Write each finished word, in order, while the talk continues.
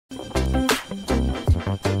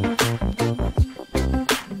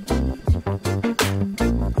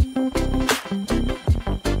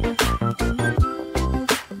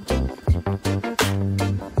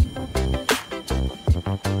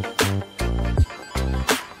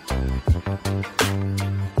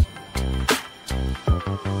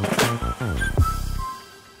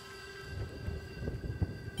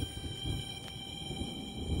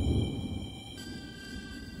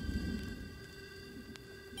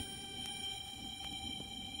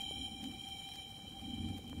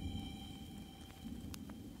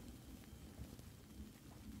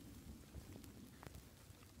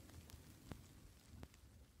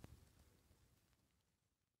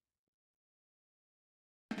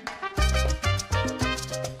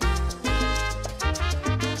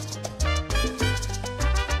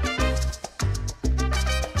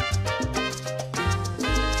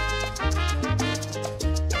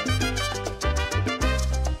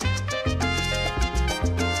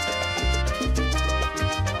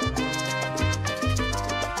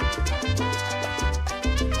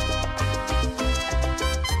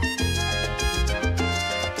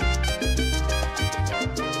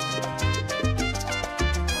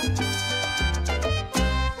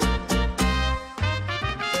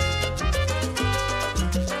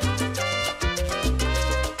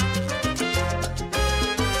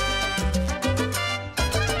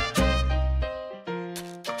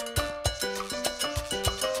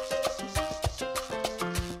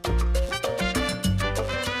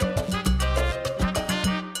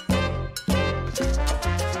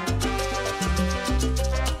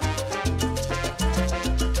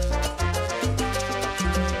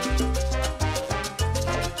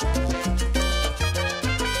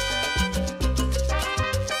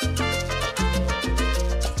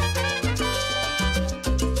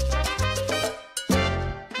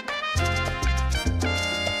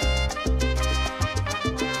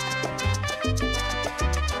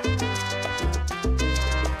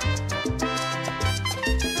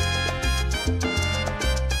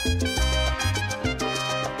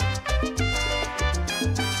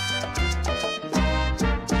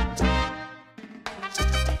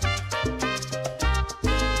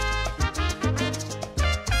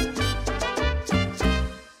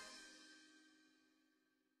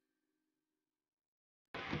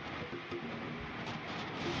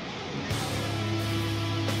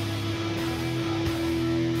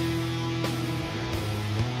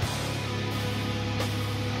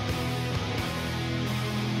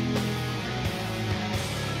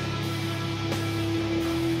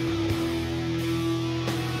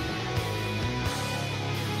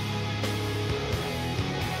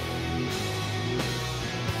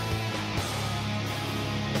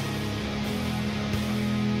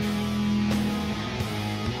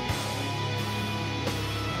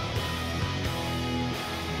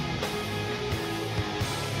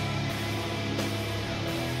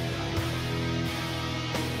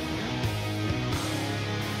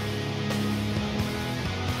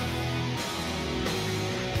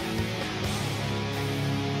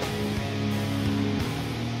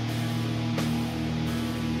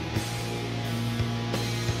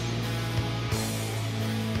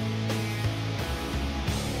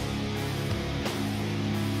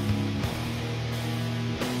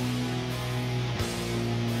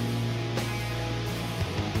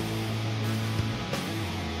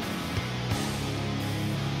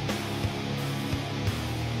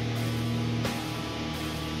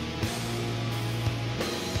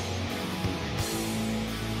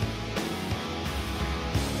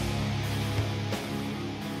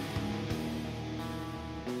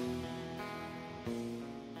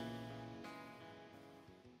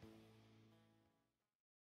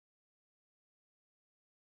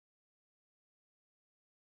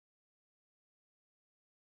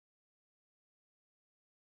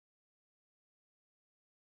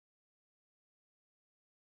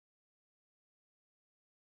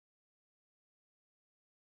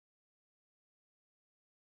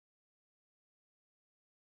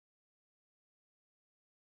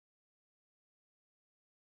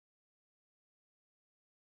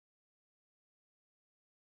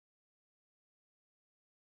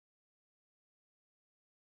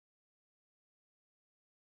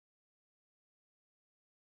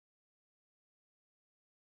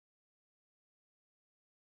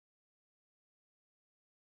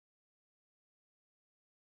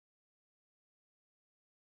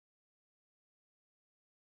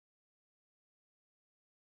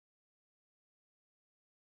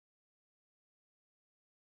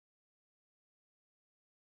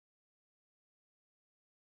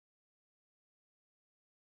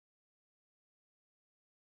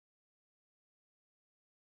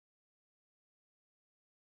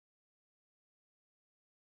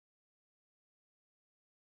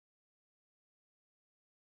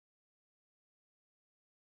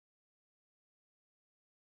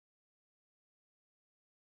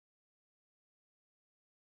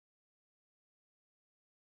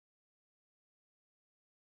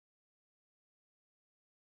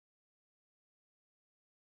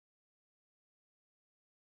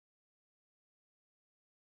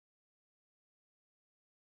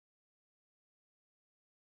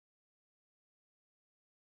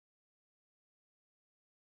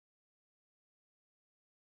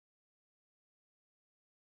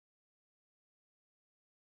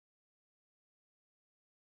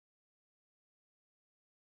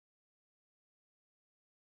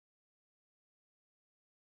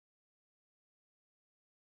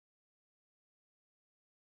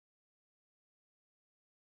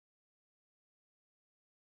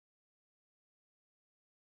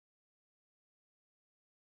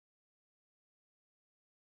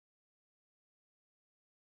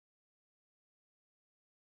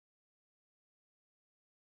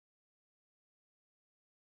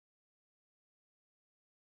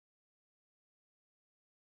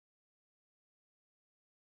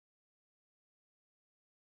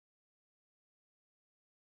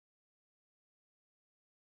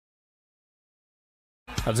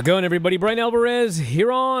How's it going, everybody? Bryan Alvarez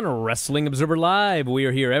here on Wrestling Observer Live. We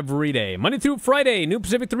are here every day, Monday through Friday, noon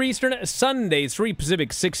Pacific 3 Eastern, Sundays 3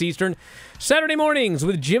 Pacific 6 Eastern, Saturday mornings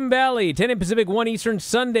with Jim Valley, 10 Pacific 1 Eastern,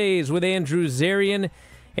 Sundays with Andrew Zarian,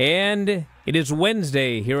 and it is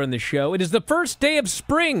Wednesday here on the show. It is the first day of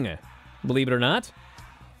spring, believe it or not.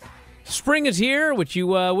 Spring is here, which you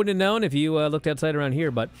wouldn't have known if you looked outside around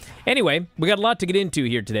here, but anyway, we got a lot to get into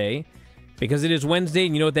here today because it is Wednesday,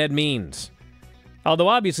 and you know what that means. Although,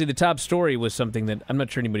 obviously, the top story was something that I'm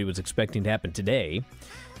not sure anybody was expecting to happen today.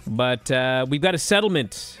 But we've got a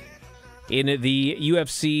settlement in the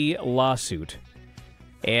UFC lawsuit.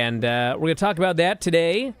 And we're going to talk about that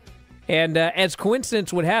today. And as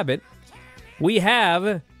coincidence would have it, we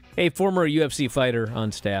have a former UFC fighter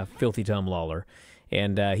on staff, Filthy Tom Lawler.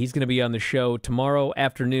 And he's going to be on the show tomorrow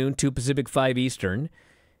afternoon, 2 Pacific, 5 Eastern.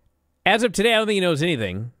 As of today, I don't think he knows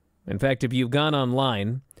anything. In fact, if you've gone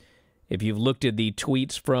online, if you've looked at the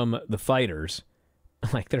tweets from the fighters,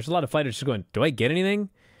 like there's a lot of fighters just going, do I get anything?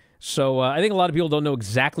 So I think a lot of people don't know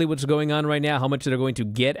exactly what's going on right now, how much they're going to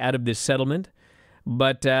get out of this settlement.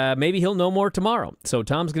 But maybe he'll know more tomorrow. So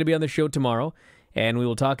Tom's going to be on the show tomorrow, and we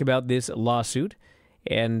will talk about this lawsuit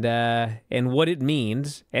and what it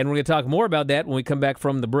means. And we're going to talk more about that when we come back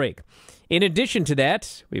from the break. In addition to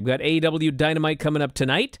that, we've got AEW Dynamite coming up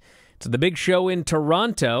tonight. It's the big show in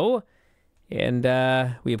Toronto. And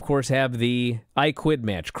we, of course, have the I Quit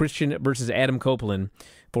match, Christian versus Adam Copeland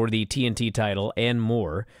for the TNT title and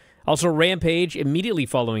more. Also, Rampage immediately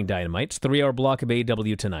following Dynamite. It's a 3-hour block of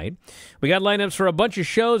AEW tonight. We got lineups for a bunch of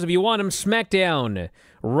shows if you want them. SmackDown,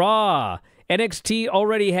 Raw, NXT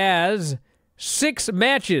already has 6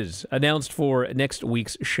 matches announced for next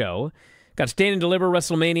week's show. Got Stand and Deliver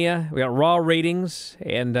WrestleMania. We got Raw ratings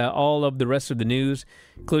and all of the rest of the news,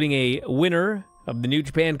 including a winner of the New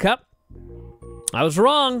Japan Cup. I was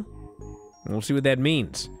wrong. We'll see what that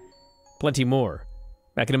means. Plenty more.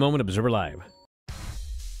 Back in a moment, Observer Live.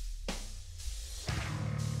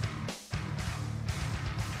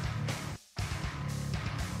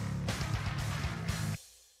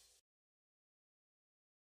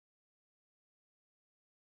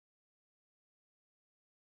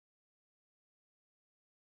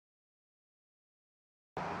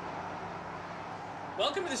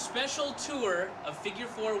 Welcome to the special tour of Figure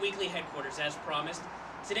 4 Weekly Headquarters, as promised.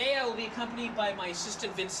 Today I will be accompanied by my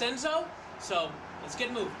assistant Vincenzo, so let's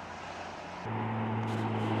get moving.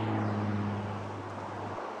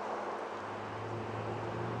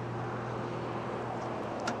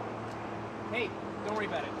 Hey, don't worry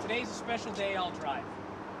about it. Today's a special day, I'll drive.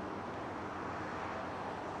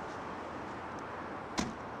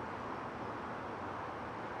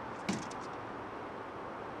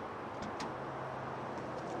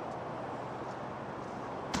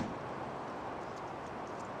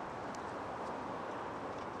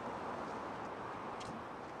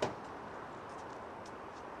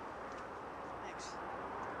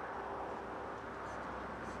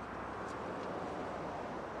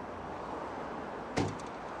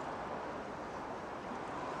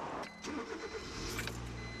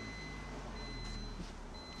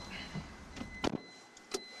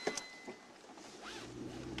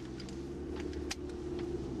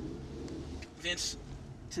 Vince,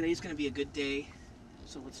 today's gonna be a good day,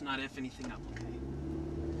 so let's not F anything up, okay?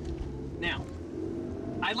 Now,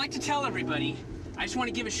 I'd like to tell everybody, I just want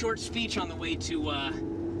to give a short speech on the way to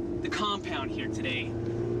the compound here today,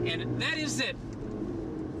 and that is that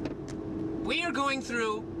we are going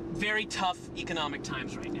through very tough economic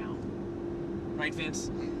times right now. Right,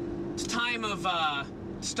 Vince? It's a time of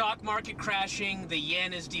stock market crashing, the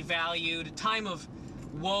yen is devalued, a time of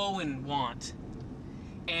woe and want.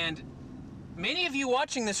 And many of you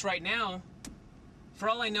watching this right now, for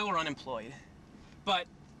all I know, are unemployed. But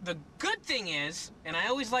the good thing is, and I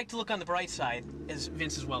always like to look on the bright side, as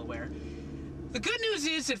Vince is well aware, the good news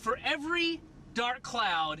is that for every dark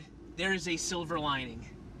cloud, there is a silver lining.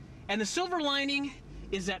 And the silver lining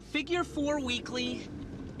is that Figure 4 Weekly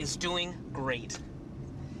is doing great.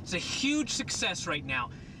 It's a huge success right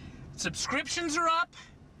now. Subscriptions are up,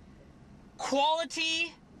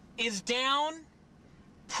 quality is down,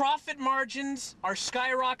 profit margins are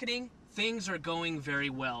skyrocketing, things are going very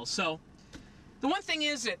well. So, the one thing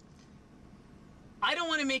is that I don't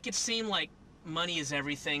want to make it seem like money is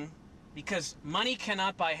everything, because money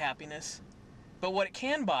cannot buy happiness, but what it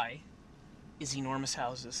can buy is enormous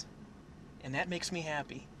houses, and that makes me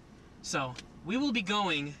happy. So, we will be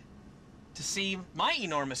going to see my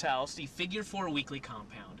enormous house, the Figure 4 Weekly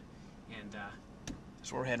compound, and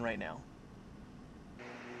that's where we're heading right now.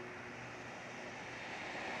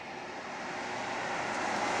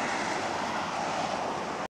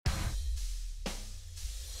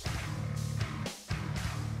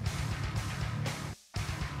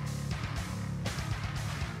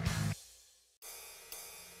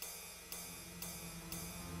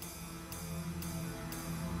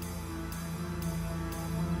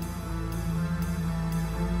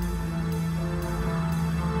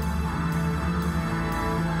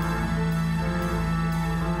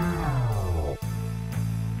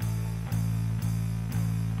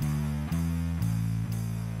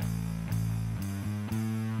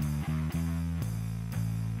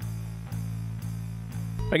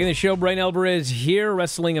 Back in the show, Bryan Alvarez here,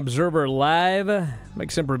 Wrestling Observer Live.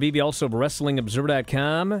 Mike Sempervive, also of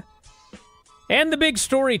WrestlingObserver.com. And the big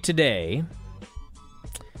story today,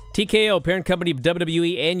 TKO, parent company of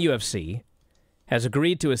WWE and UFC, has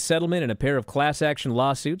agreed to a settlement in a pair of class action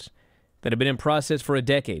lawsuits that have been in process for a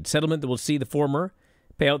decade. Settlement that will see the former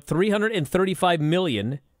pay out $335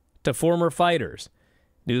 million to former fighters.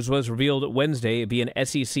 News was revealed Wednesday via an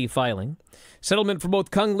SEC filing. Settlement for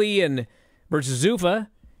both Kung Lee and versus Zuffa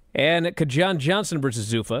and Kajan Johnson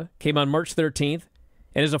versus Zuffa came on March 13th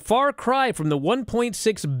and is a far cry from the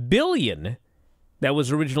 $1.6 billion that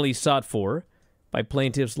was originally sought for by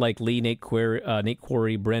plaintiffs like Lee, Nate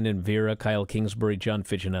Quarry, Brendan Vera, Kyle Kingsbury, John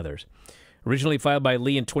Fitch, and others. Originally filed by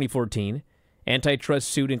Lee in 2014, antitrust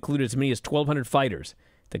suit included as many as 1,200 fighters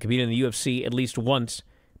that competed in the UFC at least once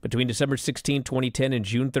between December 16, 2010 and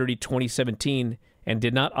June 30, 2017, and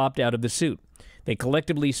did not opt out of the suit. They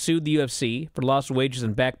collectively sued the UFC for lost wages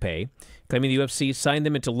and back pay, claiming the UFC signed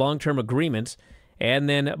them into long-term agreements and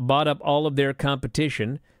then bought up all of their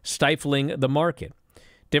competition, stifling the market.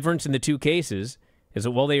 Difference in the two cases is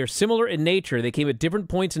that while they are similar in nature, they came at different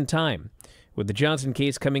points in time, with the Johnson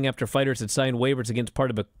case coming after fighters had signed waivers against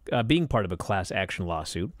being part of a class action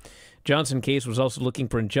lawsuit. Johnson case was also looking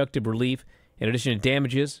for injunctive relief in addition to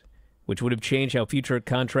damages, which would have changed how future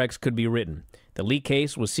contracts could be written. The Lee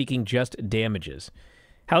case was seeking just damages.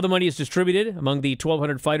 How the money is distributed among the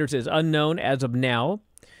 1,200 fighters is unknown as of now.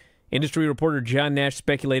 Industry reporter John Nash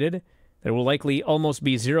speculated there will likely almost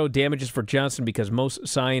be zero damages for Johnson because most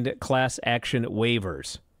signed class action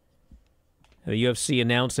waivers. The UFC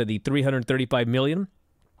announced that the $335 million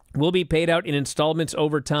will be paid out in installments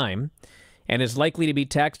over time and is likely to be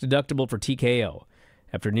tax deductible for TKO.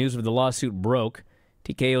 After news of the lawsuit broke,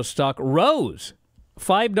 TKO stock rose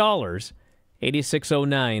 $5,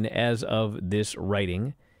 86.09 as of this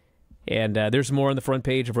writing. And there's more on the front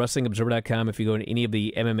page of WrestlingObserver.com. If you go to any of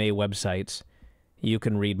the MMA websites, you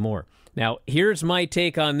can read more. Now, here's my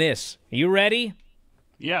take on this. You ready?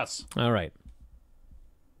 Yes. All right.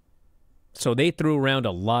 So they threw around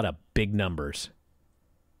a lot of big numbers.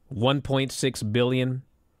 $1.6 billion,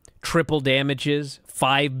 triple damages,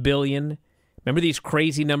 $5 billion. Remember these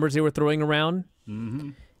crazy numbers they were throwing around?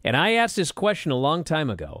 Mm-hmm. And I asked this question a long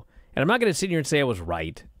time ago. And I'm not going to sit here and say I was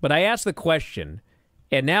right, but I asked the question,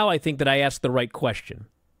 and now I think that I asked the right question.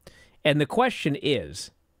 And the question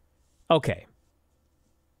is, okay,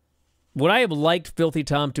 would I have liked Filthy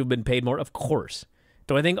Tom to have been paid more? Of course.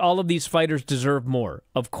 Do I think all of these fighters deserve more?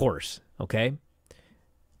 Of course. Okay.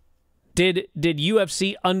 Did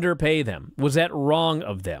UFC underpay them? Was that wrong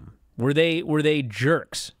of them? Were they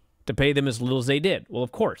jerks to pay them as little as they did? Well,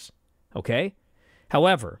 of course. Okay.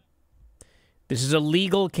 However, this is a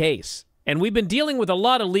legal case, and we've been dealing with a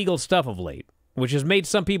lot of legal stuff of late, which has made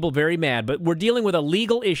some people very mad, but we're dealing with a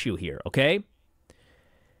legal issue here, okay?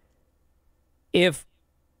 If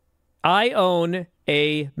I own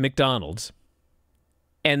a McDonald's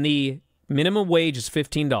and the minimum wage is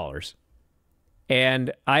 $15,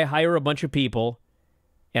 and I hire a bunch of people,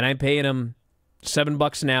 and I'm paying them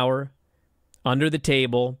 $7 an hour under the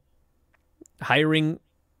table, hiring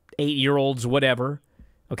 8-year-olds, whatever,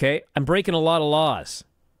 okay? I'm breaking a lot of laws.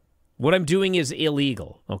 What I'm doing is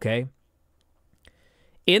illegal, okay?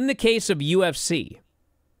 In the case of UFC,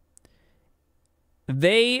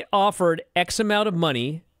 they offered X amount of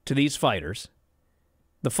money to these fighters.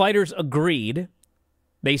 The fighters agreed.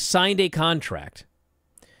 They signed a contract.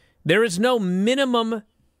 There is no minimum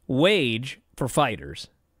wage for fighters,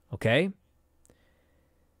 okay?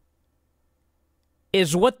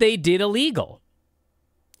 Is what they did illegal?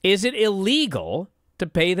 Is it illegal to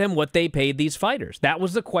pay them what they paid these fighters? That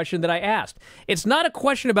was the question that I asked. It's not a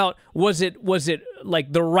question about was it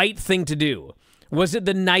like the right thing to do? Was it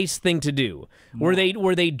the nice thing to do? Were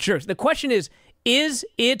they jerks? The question is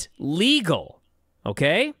it legal?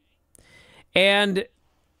 Okay? And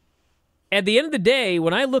at the end of the day,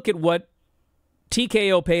 when I look at what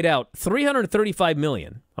TKO paid out, $335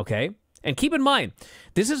 million, okay? And keep in mind,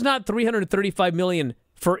 this is not $335 million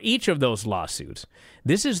for each of those lawsuits.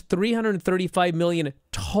 This is $335 million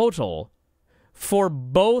total for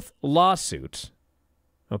both lawsuits,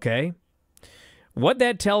 okay? What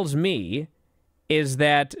that tells me is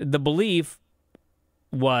that the belief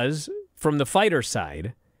was, from the fighter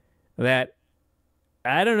side, that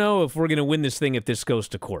I don't know if we're going to win this thing if this goes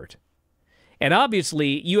to court. And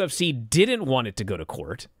obviously, UFC didn't want it to go to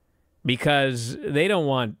court because they don't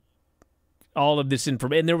want all of this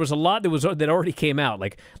information. And there was a lot that already came out,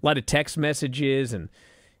 like a lot of text messages and,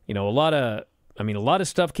 you know, a lot of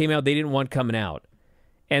stuff came out they didn't want coming out.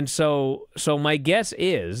 And so my guess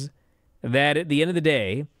is that at the end of the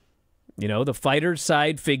day, You know, the fighters'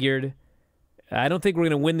 side figured, I don't think we're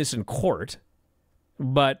going to win this in court,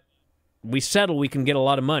 but we settle, we can get a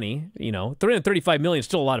lot of money. You know, $335 million is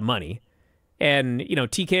still a lot of money. And, you know,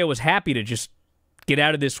 TKO was happy to just get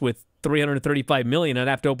out of this with $335 million and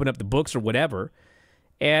not have to open up the books or whatever.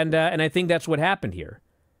 And I think that's what happened here.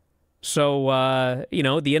 So, you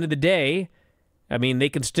know, at the end of the day, I mean, they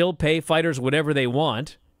can still pay fighters whatever they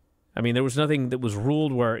want. I mean, there was nothing that was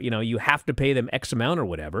ruled where, you know, you have to pay them X amount or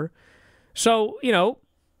whatever. So, you know,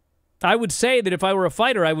 I would say that if I were a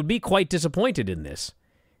fighter, I would be quite disappointed in this.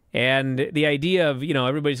 And the idea of, you know,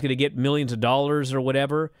 everybody's going to get millions of dollars or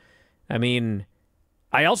whatever, I mean,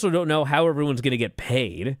 I also don't know how everyone's going to get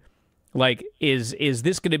paid. Like, is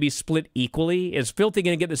this going to be split equally? Is Filthy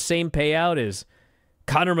going to get the same payout as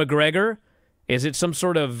Conor McGregor? Is it some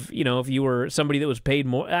sort of, you know, if you were somebody that was paid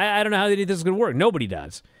more? I don't know how this is going to work. Nobody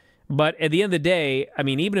does. But at the end of the day, I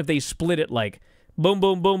mean, even if they split it like boom,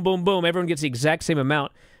 boom, boom, boom, boom, everyone gets the exact same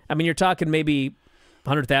amount. I mean, you're talking maybe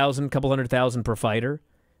 100,000, couple 100,000 per fighter.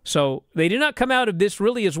 So they did not come out of this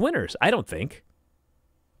really as winners, I don't think.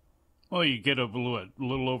 Well, you get a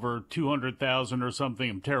little over 200,000 or something.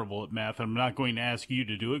 I'm terrible at math. I'm not going to ask you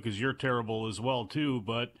to do it because you're terrible as well, too.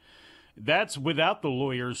 But that's without the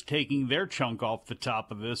lawyers taking their chunk off the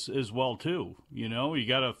top of this as well, too. You know, you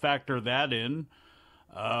got to factor that in.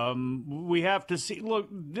 We have to see. Look,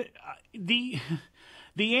 the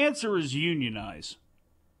answer is unionize.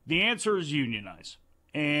 The answer is unionize.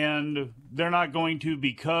 And they're not going to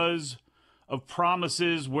because of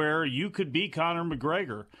promises where you could be Conor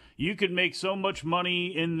McGregor. You could make so much money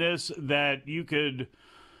in this that you could,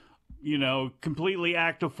 you know, completely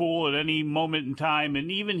act a fool at any moment in time.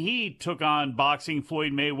 And even he took on boxing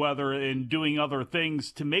Floyd Mayweather and doing other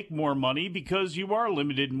things to make more money because you are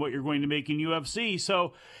limited in what you're going to make in UFC.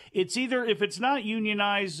 So it's either, if it's not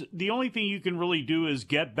unionized, the only thing you can really do is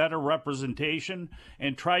get better representation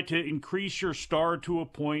and try to increase your star to a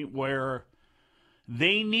point where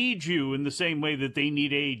they need you in the same way that they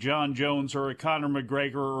need a John Jones or a Conor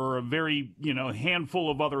McGregor or a very, you know, handful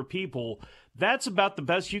of other people. That's about the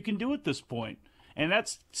best you can do at this point. And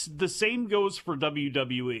that's the same goes for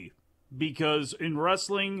WWE, because in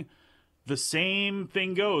wrestling, the same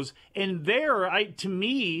thing goes. And there, to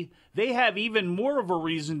me, they have even more of a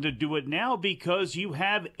reason to do it now because you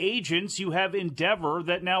have agents, you have Endeavor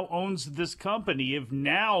that now owns this company. If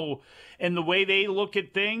now, and the way they look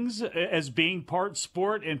at things as being part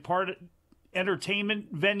sport and part entertainment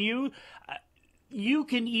venue, you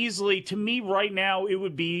can easily, to me right now, it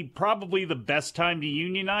would be probably the best time to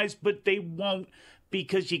unionize, but they won't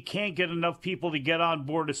because you can't get enough people to get on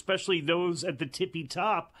board, especially those at the tippy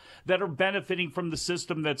top that are benefiting from the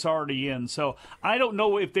system that's already in. So I don't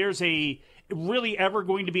know if there's really ever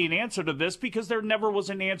going to be an answer to this because there never was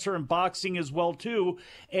an answer in boxing as well, too.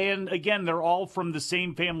 And again, they're all from the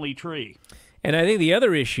same family tree. And I think the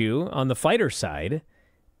other issue on the fighter side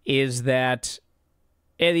is that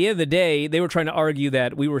at the end of the day, they were trying to argue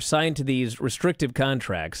that we were signed to these restrictive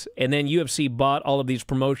contracts, and then UFC bought all of these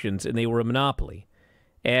promotions, and they were a monopoly.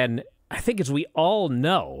 And I think, as we all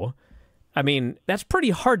know, I mean, that's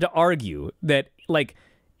pretty hard to argue that, like,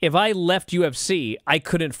 if I left UFC, I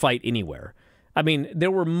couldn't fight anywhere. I mean,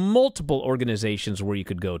 there were multiple organizations where you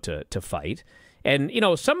could go to fight. And, you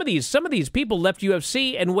know, some of these people left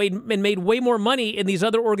UFC and made way more money in these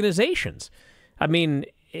other organizations. I mean,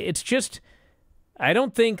 it's just, I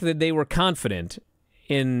don't think that they were confident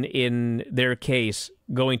in their case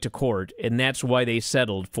going to court, and that's why they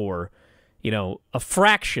settled for, you know, a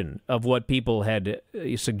fraction of what people had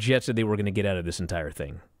suggested they were going to get out of this entire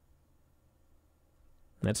thing.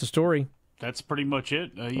 That's the story. That's pretty much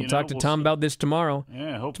it. We'll talk to Tom about this tomorrow.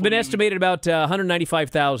 Yeah, hopefully. It's been estimated about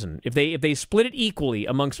 195,000. If they split it equally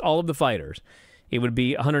amongst all of the fighters, it would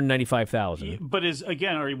be 195,000. But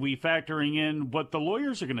are we factoring in what the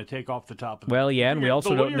lawyers are going to take off the top of it? Well, yeah, and we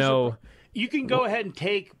also don't know. You can go ahead and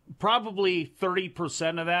take probably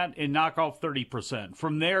 30% of that and knock off 30%.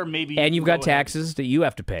 From there, maybe. And you've got taxes that you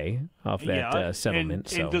have to pay off that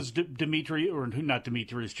settlement. And does not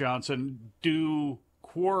Demetrius Johnson, do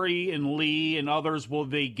Quarry and Lee and others, will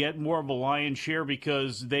they get more of a lion's share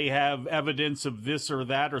because they have evidence of this or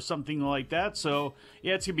that or something like that? So,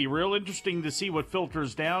 yeah, it's going to be real interesting to see what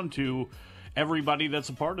filters down to everybody that's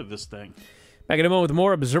a part of this thing. Back in a moment with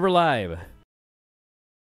more Observer Live.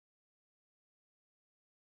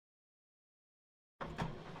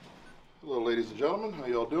 Hello, ladies and gentlemen. How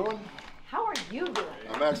y'all doing? How are you? you doing?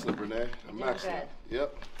 I'm excellent, Renee. I'm excellent. Good.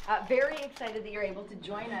 Yep. Very excited that you're able to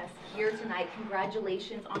join us here tonight.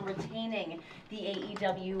 Congratulations on retaining the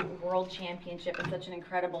AEW World Championship in such an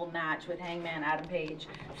incredible match with Hangman Adam Page,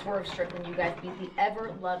 Swerve Strickland. You guys beat the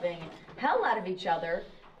ever-loving hell out of each other.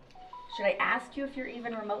 Should I ask you if you're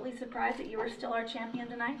even remotely surprised that you are still our champion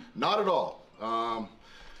tonight? Not at all.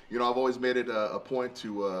 You know, I've always made it a point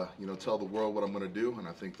to, you know, tell the world what I'm going to do, and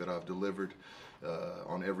I think that I've delivered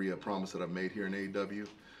on every promise that I've made here in AEW.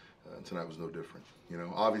 And tonight was no different. You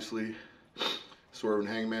know, obviously, Swerve and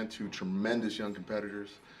Hangman, two tremendous young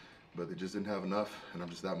competitors, but they just didn't have enough, and I'm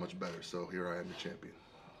just that much better. So here I am, the champion.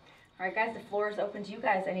 All right, guys, the floor is open to you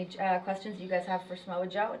guys. Any questions you guys have for Samoa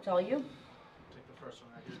Joe? It's all you. Take the first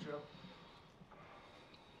one right here, Joe.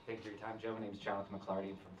 Thank you for your time, Joe. My name is Jonathan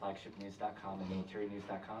McClarty from flagshipnews.com and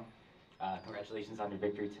militarynews.com. Congratulations on your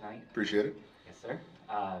victory tonight. Appreciate it. Yes, sir.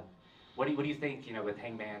 What do you think, you know, with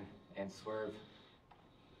Hangman and Swerve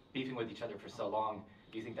beefing with each other for so long,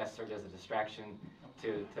 do you think that served as a distraction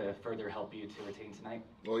to further help you to retain tonight?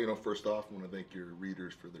 Well, you know, first off, I want to thank your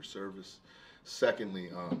readers for their service. Secondly,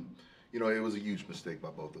 you know, it was a huge mistake by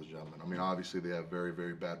both those gentlemen. I mean, obviously they have very,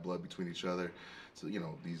 very bad blood between each other. So, you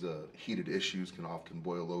know, these heated issues can often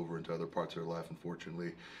boil over into other parts of their life.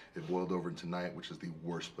 Unfortunately, it boiled over into tonight, which is the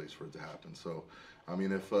worst place for it to happen. So, I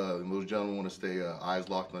mean, if those gentlemen want to stay eyes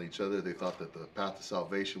locked on each other, they thought that the path to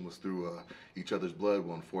salvation was through each other's blood.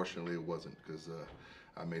 Well, unfortunately, it wasn't, because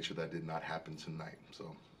I made sure that did not happen tonight.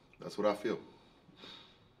 So that's what I feel.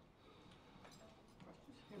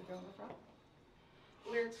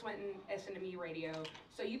 Lyric Swinton, SNME Radio.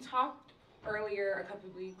 So you talked earlier a couple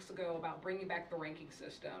of weeks ago about bringing back the ranking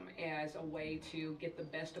system as a way to get the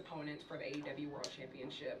best opponents for the AEW World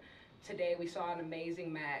Championship. Today we saw an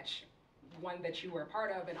amazing match, one that you were a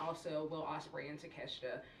part of, and also Will Ospreay and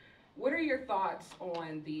Takeshita. What are your thoughts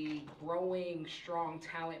on the growing strong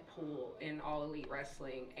talent pool in All Elite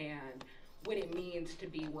Wrestling and what it means to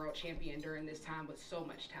be world champion during this time with so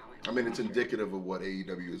much talent? I mean, it's indicative of what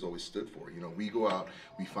AEW has always stood for. You know, we go out,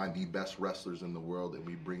 we find the best wrestlers in the world, and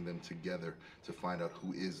we bring them together to find out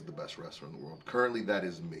who is the best wrestler in the world. Currently, that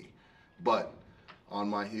is me. But on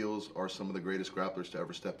my heels are some of the greatest grapplers to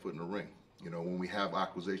ever step foot in a ring. You know, when we have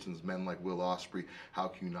acquisitions, men like Will Ospreay, how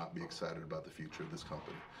can you not be excited about the future of this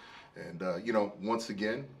company? And, you know, once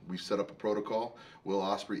again, we've set up a protocol. Will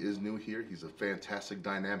Ospreay is new here. He's a fantastic,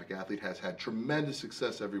 dynamic athlete, has had tremendous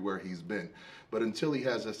success everywhere he's been. But until he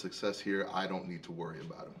has that success here, I don't need to worry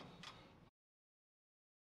about him.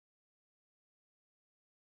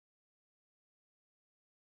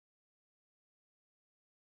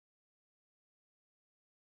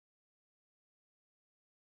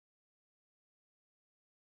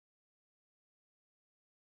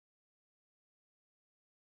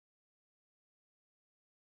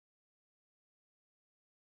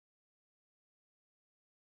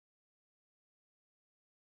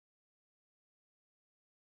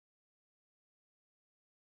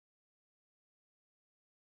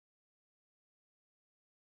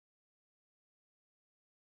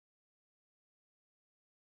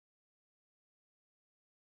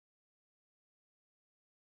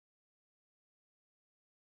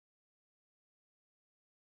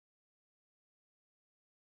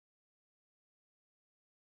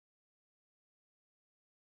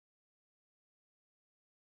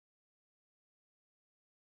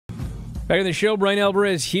 Back in the show, Bryan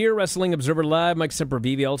Alvarez here, Wrestling Observer Live. Mike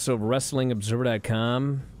Sempervive, also of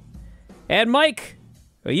WrestlingObserver.com. And Mike,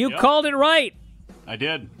 you called it right. I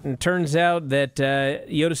did. And it turns out that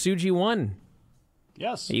Yota Tsuji won.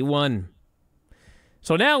 Yes. He won.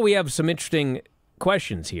 So now we have some interesting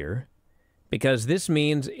questions here, because this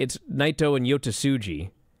means it's Naito and Yota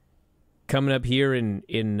Tsuji coming up here in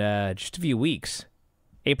just a few weeks.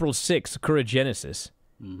 April 6th, Sakura Genesis.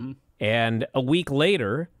 Mm-hmm. And a week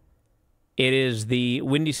later, it is the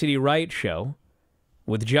Windy City Riot show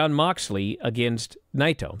with Jon Moxley against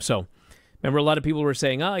Naito. So, remember, a lot of people were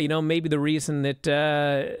saying, you know, maybe the reason that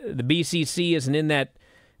the BCC isn't in that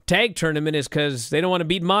tag tournament is because they don't want to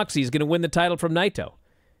beat Moxley. He's going to win the title from Naito.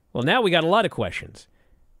 Well, now we got a lot of questions.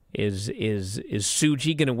 Is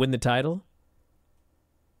Tsuji going to win the title?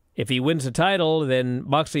 If he wins the title, then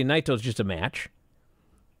Moxley and Naito is just a match.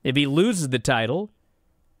 If he loses the title,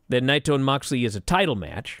 then Naito and Moxley is a title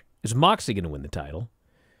match. Is Moxley going to win the title?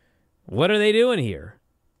 What are they doing here?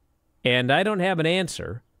 And I don't have an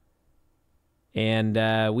answer. And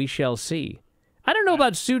we shall see. I don't know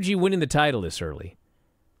about Tsuji winning the title this early.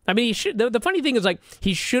 I mean, he should. The funny thing is, like,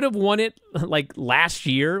 he should have won it like last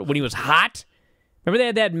year when he was hot. Remember they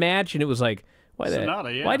had that match, and it was like, why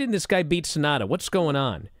Sonata, yeah. Why didn't this guy beat Sonata? What's going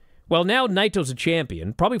on? Well, now Naito's a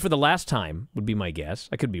champion, probably for the last time, would be my guess.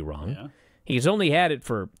 I could be wrong. Yeah. He's only had it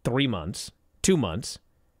for 3 months, 2 months,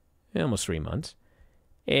 almost 3 months.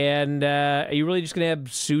 And are you really just going to have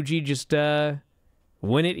Tsuji just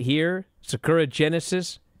win it here? Sakura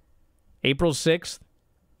Genesis, April 6th.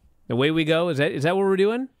 Away we go. Is that what we're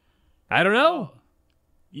doing? I don't know. Well,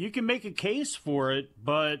 you can make a case for it,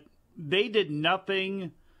 but they did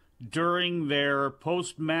nothing during their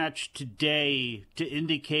post-match today to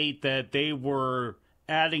indicate that they were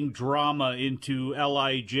adding drama into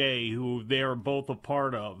LIJ, who they're both a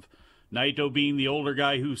part of. Naito being the older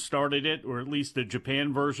guy who started it, or at least the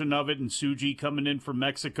Japan version of it, and Tsuji coming in from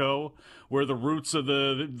Mexico, where the roots of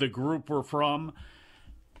the group were from.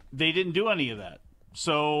 They didn't do any of that.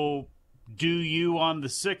 So do you, on the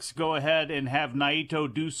 6th, go ahead and have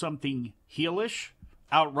Naito do something heelish?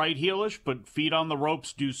 Outright heelish, but feet on the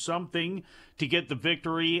ropes, do something to get the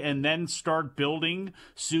victory, and then start building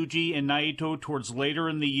Tsuji and Naito towards later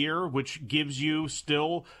in the year, which gives you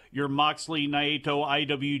still your Moxley-Naito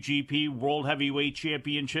IWGP World Heavyweight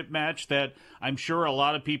Championship match that I'm sure a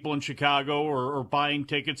lot of people in Chicago are buying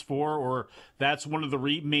tickets for, or that's one of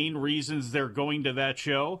the main reasons they're going to that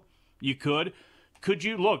show. You could. Could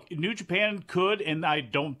you, look, New Japan could, and I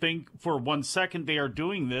don't think for 1 second they are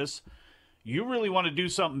doing this. You really want to do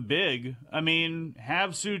something big. I mean,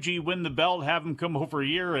 have Tsuji win the belt, have him come over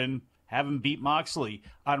here and have him beat Moxley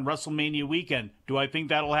on WrestleMania weekend. Do I think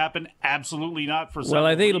that'll happen? Absolutely not. Well,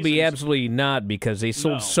 I think it'll be absolutely not, because they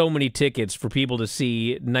sold so many tickets for people to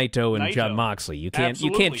see Naito and Jon Moxley. You can't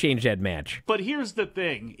change that match. But here's the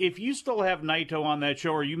thing. If you still have Naito on that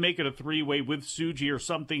show, or you make it a 3-way with Tsuji or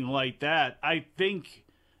something like that, I think,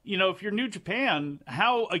 you know, if you're New Japan,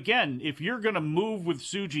 if you're going to move with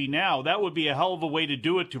Tsuji now, that would be a hell of a way to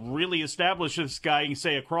do it, to really establish this guy and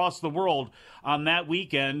say across the world on that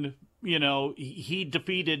weekend, you know, he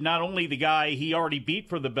defeated not only the guy he already beat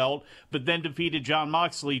for the belt, but then defeated Jon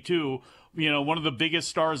Moxley too, you know, one of the biggest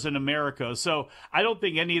stars in America. So I don't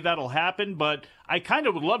think any of that will happen, but I kind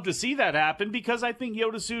of would love to see that happen, because I think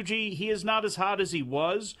Yota Tsuji, he is not as hot as he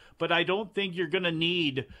was, but I don't think you're going to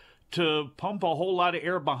need to pump a whole lot of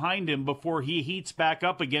air behind him before he heats back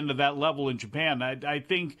up again to that level in Japan. I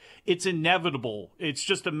think it's inevitable. It's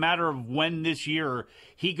just a matter of when this year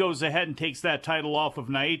he goes ahead and takes that title off of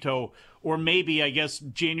Naito, or maybe, I guess,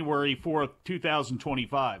 January 4th,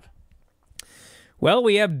 2025. Well,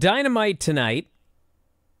 we have Dynamite tonight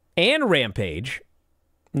and Rampage.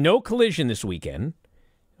 No Collision this weekend.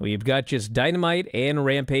 We've got just Dynamite and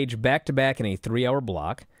Rampage back-to-back in a 3-hour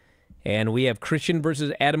block. And we have Christian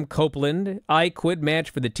versus Adam Copeland, I Quit match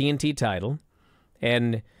for the TNT title.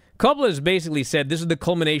 And Copeland has basically said this is the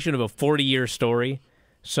culmination of a 40-year story.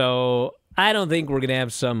 So I don't think we're going to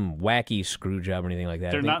have some wacky screw job or anything like that.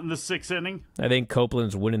 They're not in the 6th inning? I think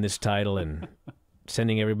Copeland's winning this title and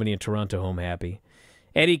sending everybody in Toronto home happy.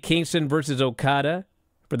 Eddie Kingston versus Okada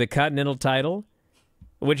for the Continental title,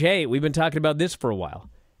 which, hey, we've been talking about this for a while.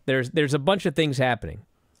 There's a bunch of things happening.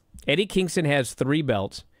 Eddie Kingston has 3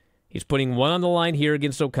 belts. He's putting one on the line here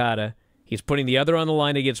against Okada. He's putting the other on the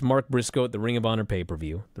line against Mark Briscoe at the Ring of Honor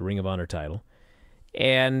pay-per-view, the Ring of Honor title.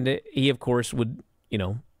 And he, of course, would, you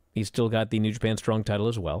know, he's still got the New Japan Strong title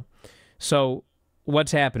as well. So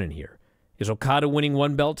what's happening here? Is Okada winning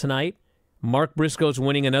 1 belt tonight? Mark Briscoe's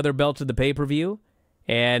winning another belt at the pay-per-view?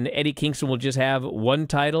 And Eddie Kingston will just have 1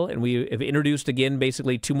 title, and we have introduced again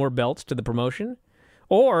basically 2 more belts to the promotion?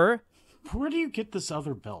 Or... where do you get this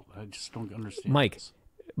other belt? I just don't understand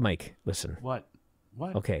Mike, listen. What?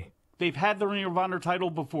 Okay. They've had the Ring of Honor title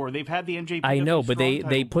before. They've had the NJPW I know, but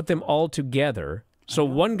they put them all together. So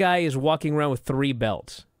one guy is walking around with 3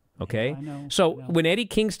 belts. Okay? Yeah, I know. So when Eddie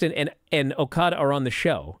Kingston and Okada are on the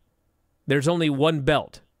show, there's only 1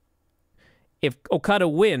 belt. If Okada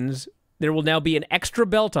wins, there will now be an extra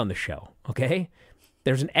belt on the show. Okay?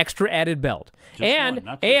 There's an extra added belt.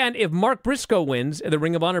 And if Mark Briscoe wins the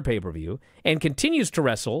Ring of Honor pay-per-view and continues to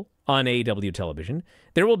wrestle on AEW television,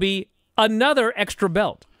 there will be another extra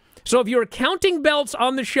belt. So if you're counting belts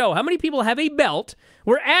on the show, how many people have a belt?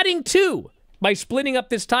 We're adding 2 by splitting up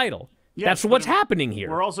this title. Yes, that's what's happening here.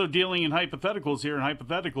 We're also dealing in hypotheticals here, and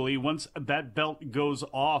hypothetically, once that belt goes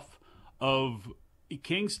off of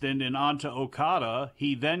Kingston and onto Okada,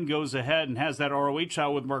 he then goes ahead and has that ROH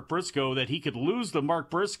title with Mark Briscoe that he could lose to Mark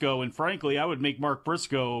Briscoe, and frankly, I would make Mark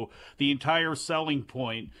Briscoe the entire selling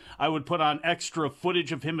point. I would put on extra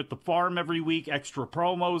footage of him at the farm every week, extra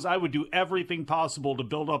promos. I would do everything possible to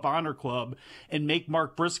build up Honor Club and make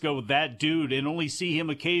Mark Briscoe that dude, and only see him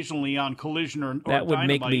occasionally on Collision or that would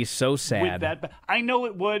Dynamite make me so sad. I know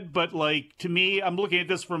it would, but like, to me, I'm looking at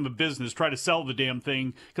this from a business, try to sell the damn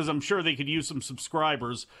thing, because I'm sure they could use some subscribers.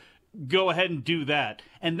 go ahead and do that.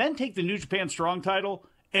 And then take the New Japan Strong title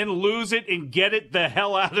and lose it and get it the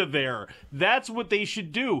hell out of there. That's what they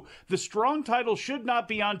should do. The Strong title should not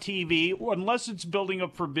be on TV unless it's building a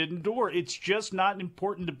Forbidden Door. It's just not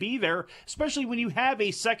important to be there, especially when you have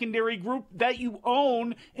a secondary group that you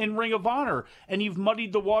own in Ring of Honor, and you've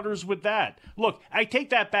muddied the waters with that. Look, I take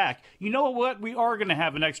that back. You know what? We are going to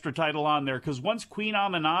have an extra title on there, because once Queen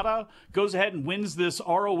Aminata goes ahead and wins this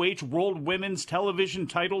ROH World Women's Television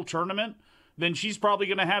Title Tournament, then she's probably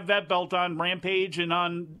going to have that belt on Rampage and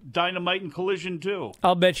on Dynamite and Collision, too.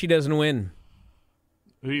 I'll bet she doesn't win.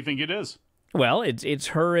 Who do you think it is? Well, it's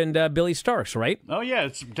her and Billy Starks, right? Oh, yeah,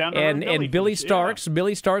 it's down to her and Billy Starks. Yeah.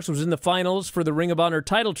 Billy Starks was in the finals for the Ring of Honor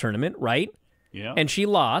title tournament, right? Yeah. And she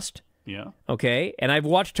lost. Yeah. Okay, and I've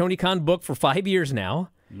watched Tony Khan book for 5 years now,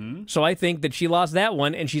 so I think that she lost that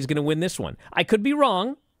one, and she's going to win this one. I could be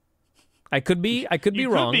wrong. I could be wrong. You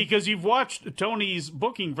could be, because you've watched Tony's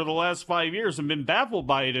booking for the last 5 years and been baffled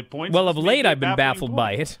by it at points. Well, of late I've been baffled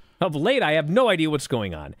by it. Of late, I have no idea what's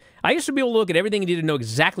going on. I used to be able to look at everything and need to know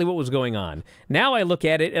exactly what was going on. Now I look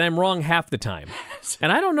at it and I'm wrong half the time.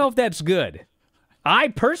 And I don't know if that's good. I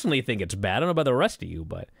personally think it's bad. I don't know about the rest of you,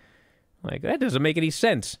 but like that doesn't make any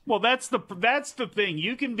sense. Well, that's the thing.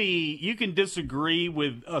 You can disagree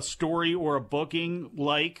with a story or a booking,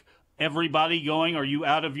 like everybody going, "Are you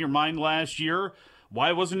out of your mind last year?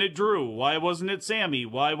 Why wasn't it Drew? Why wasn't it Sammy?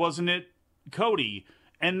 Why wasn't it Cody?"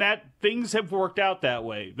 And that things have worked out that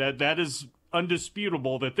way. That is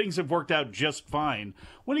undisputable, that things have worked out just fine.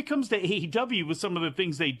 When it comes to AEW, with some of the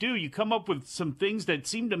things they do, you come up with some things that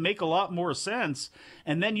seem to make a lot more sense,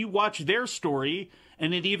 and then you watch their story,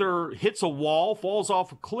 and it either hits a wall, falls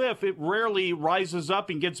off a cliff, it rarely rises up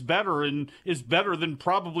and gets better, and is better than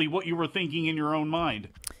probably what you were thinking in your own mind.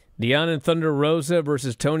 Deanna and Thunder Rosa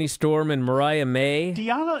versus Tony Storm and Mariah May.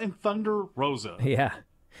 Deanna and Thunder Rosa. Yeah.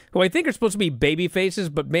 Who I think are supposed to be baby faces,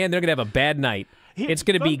 but man, they're going to have a bad night. It's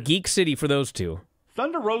going to be Geek City for those two.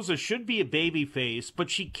 Thunder Rosa should be a baby face, but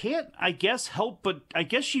she can't, I guess, help, but I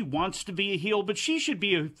guess she wants to be a heel, but she should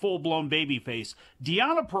be a full-blown baby face.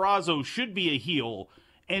 Deanna Purrazzo should be a heel,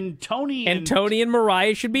 and Tony and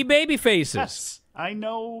Mariah should be baby faces. Yes, I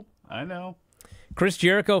know. Chris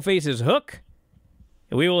Jericho faces Hook.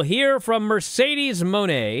 We will hear from Mercedes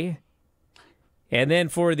Moné. And then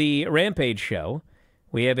for the Rampage show,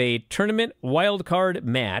 we have a tournament wildcard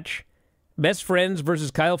match. Best Friends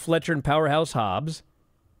versus Kyle Fletcher and Powerhouse Hobbs.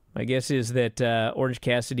 My guess is that Orange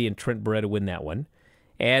Cassidy and Trent Beretta win that one.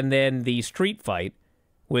 And then the street fight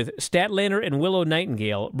with Statlander and Willow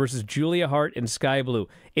Nightingale versus Julia Hart and Sky Blue.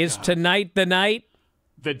 Is tonight the night?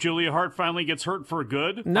 That Julia Hart finally gets hurt for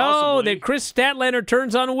good? No, possibly. that Chris Statlander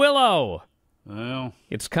turns on Willow. Well,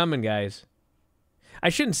 it's coming, guys. I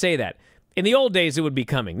shouldn't say that. In the old days, it would be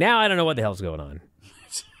coming. Now, I don't know what the hell's going on.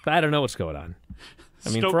 I don't know what's going on. I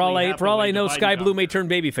mean, for all I know, Sky Blue may turn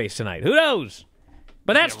babyface tonight. Who knows?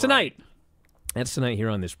 But that's tonight. Right. That's tonight here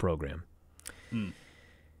on this program.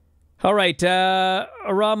 All right, a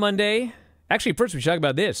Raw Monday. Actually, first we should talk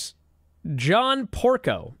about this. John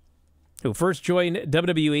Porco, who first joined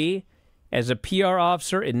WWE as a PR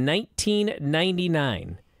officer in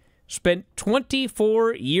 1999, spent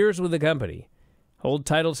 24 years with the company. Hold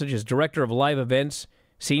titles such as Director of Live Events,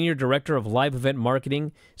 Senior Director of Live Event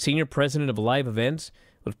Marketing, Senior President of Live Events,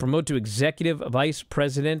 was promoted to Executive Vice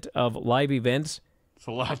President of Live Events. It's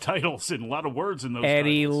a lot of titles and a lot of words in those and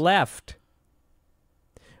titles. He left,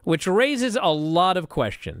 which raises a lot of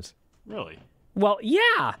questions. Really? Well,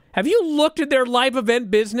 yeah. Have you looked at their live event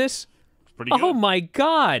business? It's pretty good. Oh, my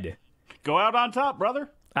God. Go out on top,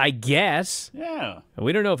 brother. I guess. Yeah.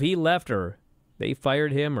 We don't know if he left or they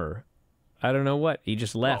fired him or I don't know what. He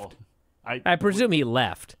just left. Well, I presume he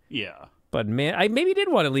left. Yeah. But, man, I maybe did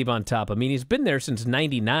want to leave on top. I mean, he's been there since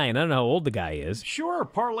 99. I don't know how old the guy is. Sure,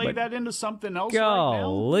 parlay that into something else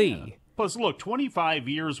golly. right now. Yeah. Plus, look, 25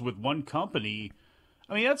 years with one company,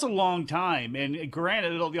 I mean, that's a long time. And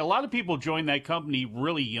granted, a lot of people join that company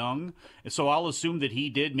really young, so I'll assume that he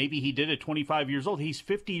did. Maybe he did at 25 years old. He's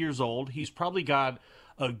 50 years old. He's probably got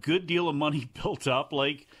a good deal of money built up.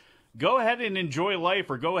 Like, go ahead and enjoy life,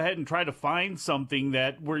 or go ahead and try to find something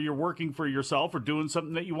that where you're working for yourself or doing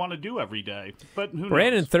something that you want to do every day. But who knows?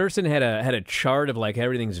 Brandon Thurston had a chart of like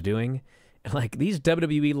everything's doing. And like these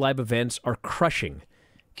WWE live events are crushing.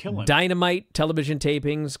 Killing. Dynamite television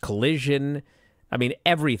tapings, Collision, I mean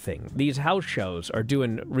everything. These house shows are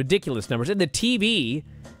doing ridiculous numbers. And the TV,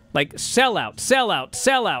 like sell out,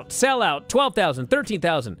 12,000,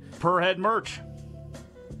 13,000 per head merch.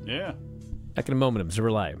 Yeah. Back in a moment,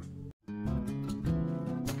 Observer Live.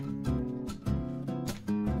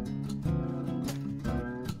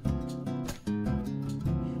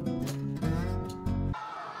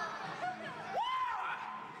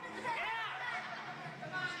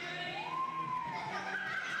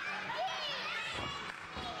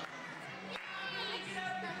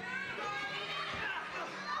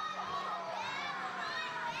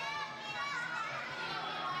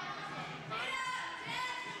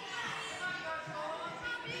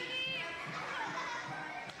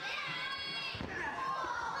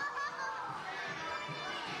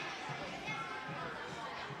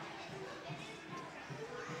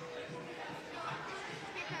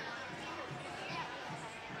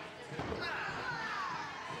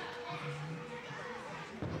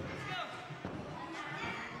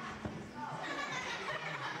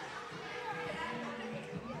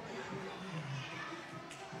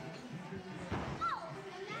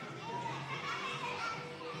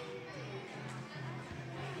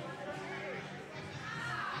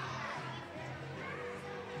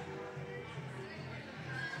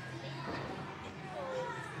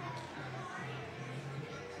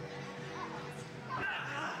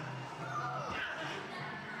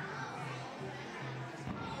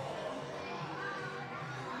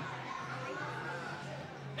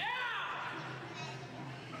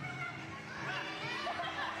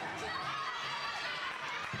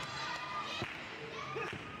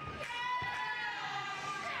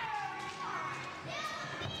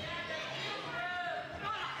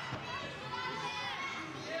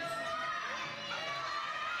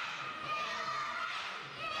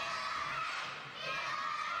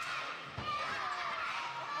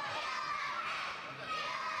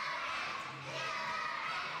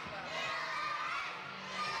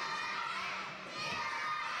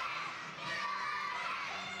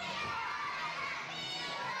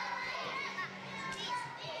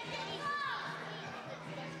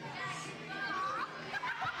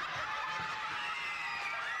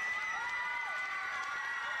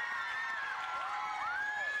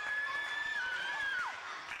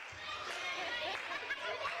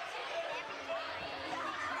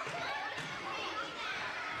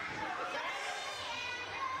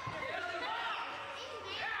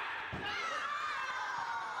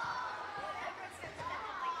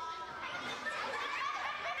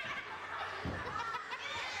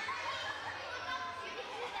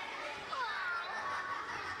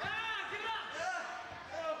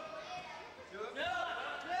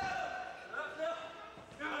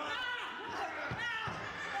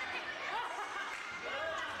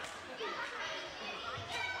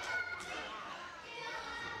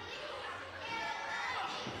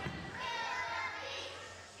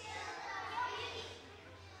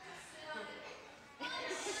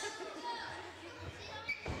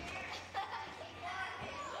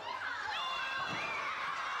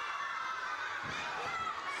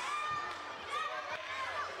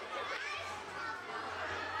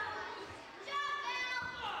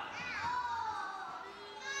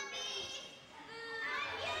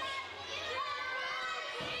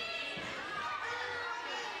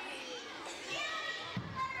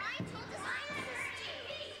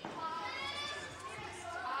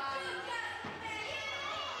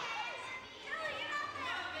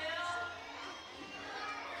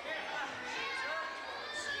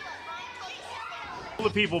 Tell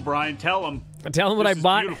the people, Brian. Tell them. Tell them what I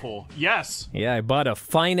bought. Beautiful. Yes. Yeah, I bought a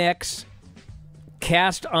Finex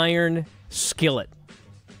cast iron skillet.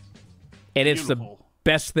 And it's the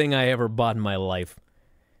best thing I ever bought in my life.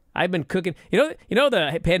 I've been cooking. You know,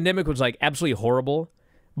 the pandemic was like absolutely horrible,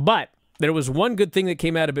 but there was one good thing that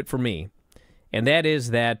came out of it for me, and that is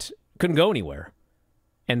that I couldn't go anywhere.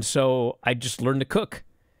 And so I just learned to cook,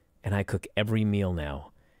 and I cook every meal now.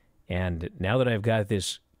 And now that I've got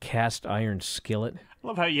this cast iron skillet. I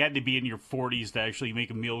love how you had to be in your 40s to actually make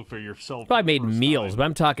a meal for yourself. Well, I made meals, but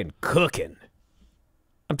I'm talking cooking.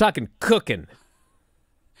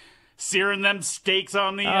 Searing them steaks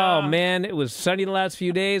on the... Oh, man, it was sunny the last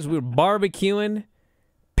few days. We were barbecuing,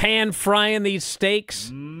 pan frying these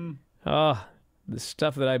steaks. Oh, the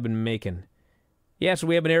stuff that I've been making. Yeah, so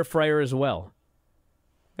we have an air fryer as well.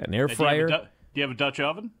 An air fryer. Do you have a Dutch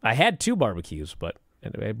oven? I had 2 barbecues, but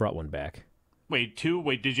anyway, I brought one back. Wait, 2?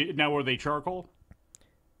 Wait, did you? Now, were they charcoal?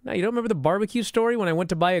 Now, you don't remember the barbecue story when I went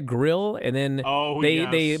to buy a grill and then they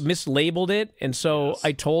mislabeled it, and so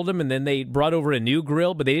I told them, and then they brought over a new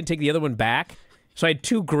grill, but they didn't take the other one back. So I had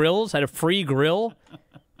 2 grills, had a free grill,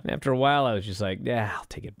 and after a while I was just like, yeah, I'll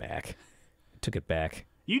take it back. Took it back.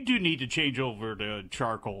 You do need to change over to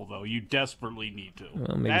charcoal, though. You desperately need to.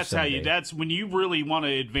 Well, maybe that's someday. how you. That's when you really want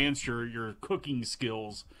to advance your cooking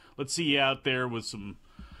skills. Let's see you out there with some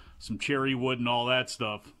cherry wood and all that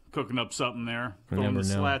stuff. Cooking up something there, throwing the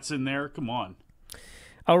slats in there. Come on.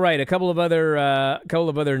 All right, a couple of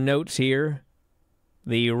other notes here.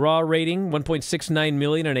 The Raw rating 1.69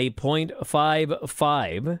 million and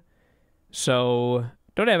 8.55. So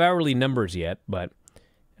don't have hourly numbers yet, but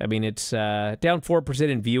I mean it's down 4%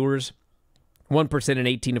 in viewers, 1% in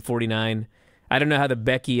 18 to 49. I don't know how the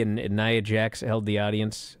Becky and Nia Jax held the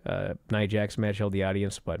audience. Nia Jax match held the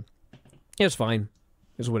audience, but it's fine.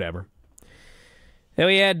 It's whatever. Then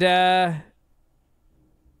we had the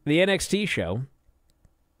NXT show,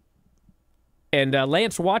 and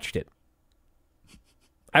Lance watched it.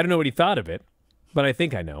 I don't know what he thought of it, but I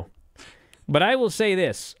think I know. But I will say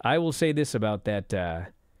this. About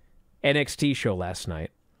that NXT show last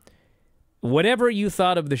night. Whatever you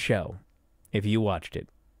thought of the show, if you watched it,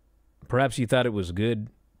 perhaps you thought it was good,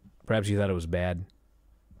 perhaps you thought it was bad,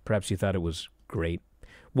 perhaps you thought it was great.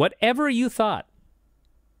 Whatever you thought,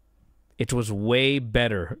 it was way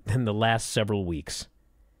better than the last several weeks.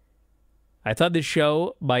 I thought this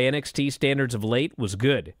show, by NXT standards of late, was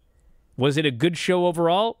good. Was it a good show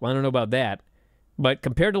overall? I don't know about that. But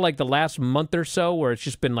compared to like the last month or so, where it's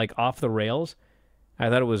just been like off the rails, I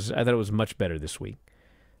thought it was much better this week.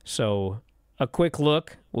 So a quick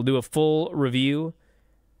look. We'll do a full review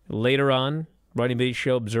later on. Bryan Alvarez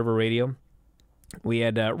Show, Observer Radio. We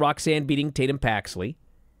had Roxanne beating Tatum Paxley.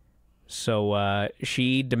 So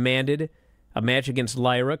she demanded a match against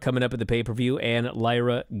Lyra coming up at the pay-per-view, and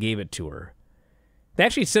Lyra gave it to her. They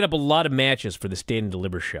actually set up a lot of matches for the Stand and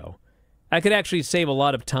Deliver show. I could actually save a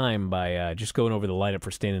lot of time by just going over the lineup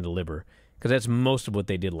for Stand and Deliver, because that's most of what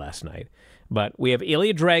they did last night. But we have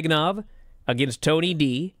Ilya Dragunov against Tony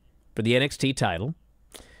D for the NXT title.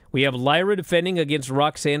 We have Lyra defending against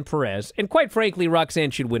Roxanne Perez, and quite frankly,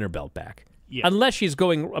 Roxanne should win her belt back. Yeah. Unless she's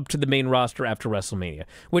going up to the main roster after WrestleMania,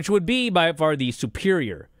 which would be by far the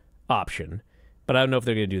superior option. But I don't know if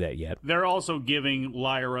they're going to do that yet. They're also giving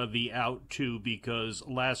Lyra the out, too, because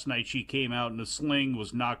last night she came out in a sling,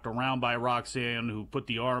 was knocked around by Roxanne, who put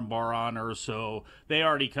the armbar on her. So they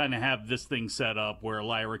already kind of have this thing set up where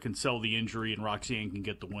Lyra can sell the injury and Roxanne can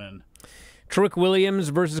get the win. Trick Williams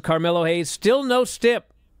versus Carmelo Hayes. Still no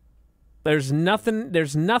stip. There's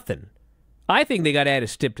nothing. I think they got to add a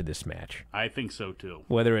stip to this match. I think so, too.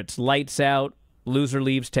 Whether it's lights out, loser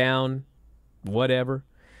leaves town, whatever.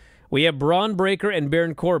 We have Braun Breaker and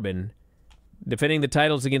Baron Corbin defending the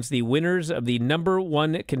titles against the winners of the number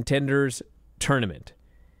 1 contenders tournament.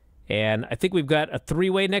 And I think we've got a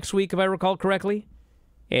 3-way next week, if I recall correctly.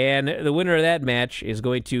 And the winner of that match is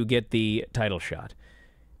going to get the title shot.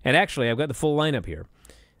 And actually, I've got the full lineup here.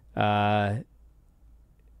 Well,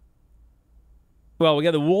 we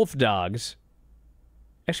got the Wolf Dogs.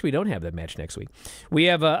 Actually, we don't have that match next week. We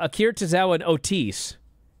have Akira Tozawa and Otis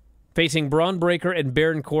facing Braun Breaker and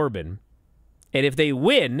Baron Corbin. And if they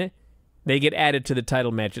win, they get added to the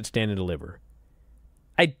title match at Stand and Deliver.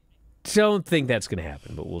 I don't think that's going to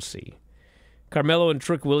happen, but we'll see. Carmelo and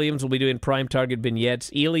Trick Williams will be doing Prime Target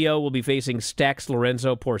vignettes. Elio will be facing Stax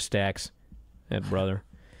Lorenzo. Poor Stax. That brother.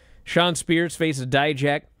 Sean Spears faces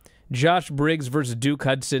Dijak. Josh Briggs versus Duke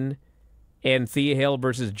Hudson. And Thea Hale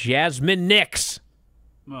versus Jasmine Nix.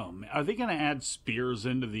 Oh, man. Are they going to add Spears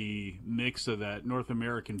into the mix of that North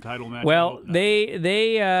American title match? Well,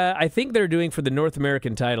 they I think they're doing for the North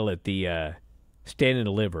American title at the Stand and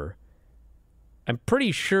Deliver, I'm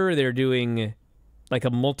pretty sure they're doing like a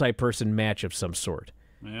multi-person match of some sort.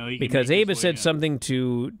 Well, he can Because make his Ava way said in. something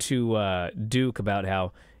to Duke about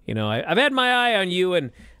how, I've had my eye on you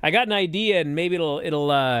and I got an idea and maybe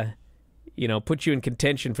it'll put you in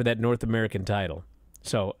contention for that North American title.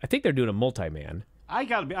 So I think they're doing a multi-man. I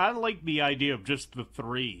like the idea of just the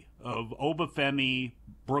three of Obafemi,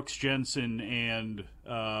 Brooks Jensen, and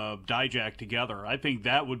Dijak together. I think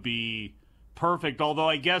that would be perfect. Although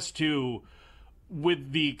I guess too,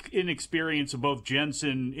 with the inexperience of both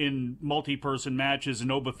Jensen in multi-person matches and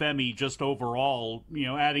Obafemi just overall,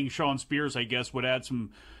 adding Sean Spears, I guess, would add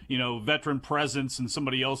some, veteran presence and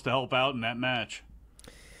somebody else to help out in that match.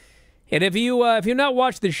 And if you've not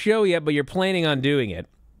watched the show yet, but you're planning on doing it,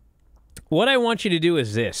 what I want you to do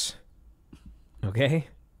is this, okay?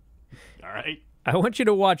 All right. I want you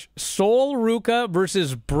to watch Sol Ruca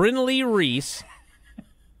versus Brinley Reese,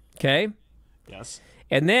 okay? Yes.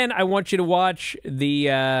 And then I want you to watch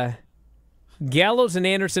the Gallows and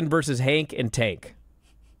Anderson versus Hank and Tank,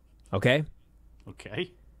 okay?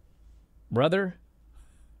 Okay. Brother,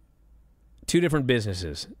 two different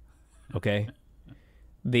businesses, okay?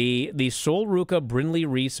 The Sol Ruca Brinley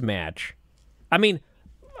Reese match, I mean,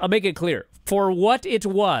 I'll make it clear. For what it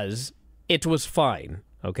was fine,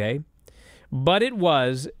 okay? But it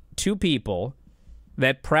was two people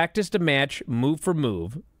that practiced a match move for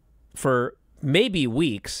move for maybe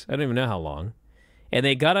weeks. I don't even know how long. And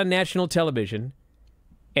they got on national television,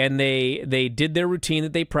 and they did their routine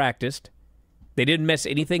that they practiced. They didn't mess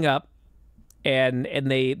anything up, and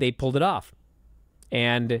they pulled it off.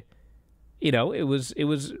 And, it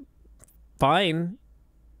was fine,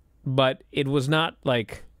 but it was not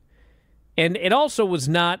like... And it also was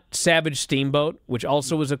not Savage Steamboat, which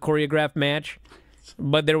also was a choreographed match.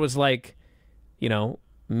 But there was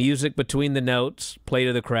music between the notes, play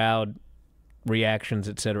to the crowd, reactions,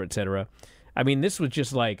 etc., etc. I mean, this was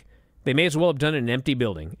just like, they may as well have done it in an empty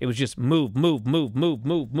building. It was just move, move, move, move,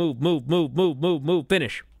 move, move, move, move, move, move, move,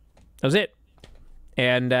 finish. That was it.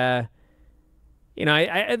 And, I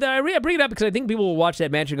bring it up because I think people will watch that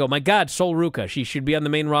match and go, my God, Sol Ruca, she should be on the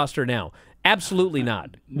main roster now. Absolutely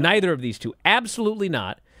not. No. Neither of these two. Absolutely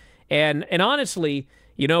not. And honestly,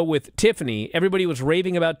 with Tiffany, everybody was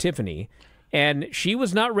raving about Tiffany, and she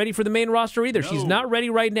was not ready for the main roster either. No. She's not ready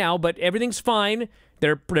right now, but everything's fine.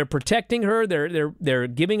 They're protecting her. They're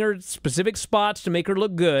giving her specific spots to make her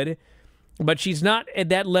look good, but she's not at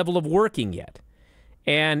that level of working yet.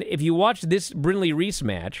 And if you watch this Brinley Reese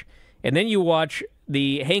match, and then you watch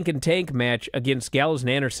the Hank and Tank match against Gallows and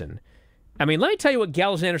Anderson, I mean, let me tell you what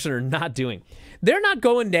Gallows and Anderson are not doing. They're not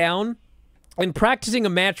going down and practicing a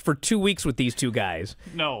match for 2 weeks with these two guys.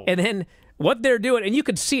 No. And then what they're doing, and you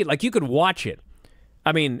could see it, like you could watch it.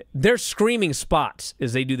 I mean, they're screaming spots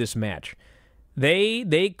as they do this match.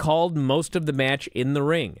 They called most of the match in the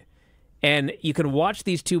ring. And you can watch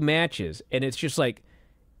these two matches, and it's just like,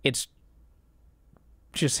 it's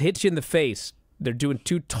just hits you in the face. They're doing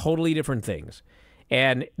two totally different things.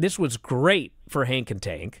 And this was great for Hank and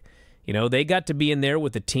Tank. They got to be in there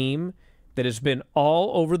with a team that has been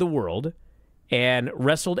all over the world and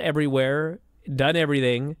wrestled everywhere, done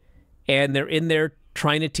everything, and they're in there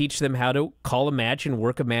trying to teach them how to call a match and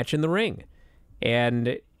work a match in the ring.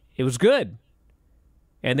 And it was good.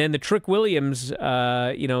 And then the Trick Williams, him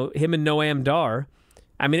and Noam Dar,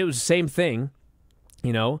 I mean, it was the same thing.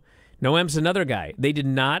 Noam's another guy. They did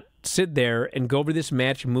not sit there and go over this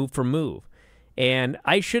match move for move. And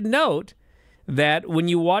I should note that when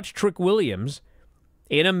you watch Trick Williams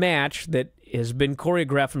in a match that has been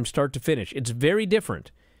choreographed from start to finish, it's very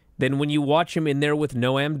different than when you watch him in there with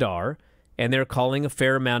Noam Dar and they're calling a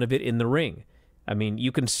fair amount of it in the ring. I mean,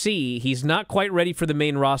 you can see he's not quite ready for the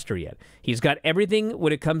main roster yet. He's got everything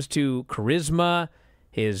when it comes to charisma.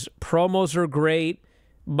 His promos are great.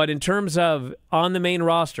 But in terms of on the main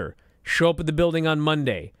roster, show up at the building on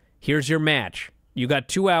Monday. Here's your match. You got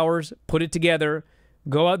 2 hours. Put it together.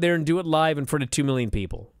 Go out there and do it live in front of 2 million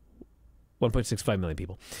people. 1.65 million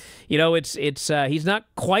people. He's not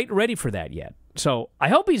quite ready for that yet. So I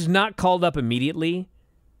hope he's not called up immediately,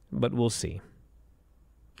 but we'll see.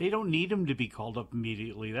 They don't need him to be called up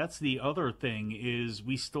immediately. That's the other thing, is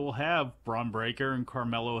we still have Braun Breaker and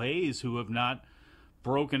Carmelo Hayes who have not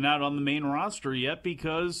broken out on the main roster yet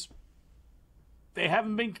because they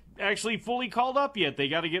haven't been actually fully called up yet. They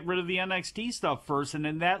got to get rid of the NXT stuff first, and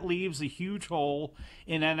then that leaves a huge hole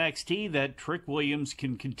in NXT that Trick Williams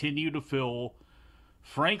can continue to fill,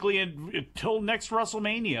 frankly, until next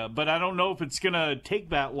WrestleMania. But I don't know if it's going to take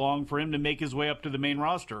that long for him to make his way up to the main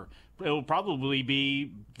roster. It'll probably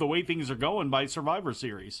be the way things are going by Survivor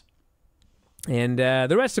Series. And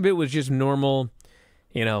the rest of it was just normal,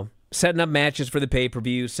 setting up matches for the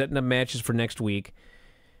pay-per-view, setting up matches for next week.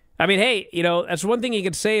 I mean, hey, that's one thing you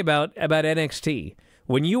could say about NXT.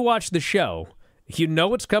 When you watch the show, you know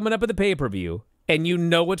what's coming up at the pay-per-view, and you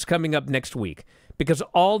know what's coming up next week. Because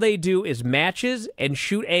all they do is matches and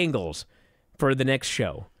shoot angles for the next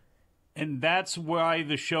show. And that's why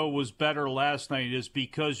the show was better last night, is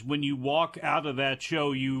because when you walk out of that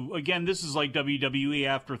show, again, this is like WWE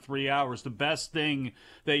after 3 hours. The best thing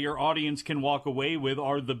that your audience can walk away with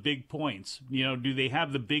are the big points. Do they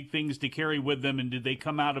have the big things to carry with them, and did they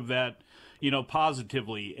come out of that,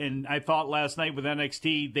 positively? And I thought last night with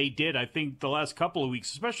NXT, they did. I think the last couple of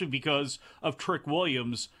weeks, especially because of Trick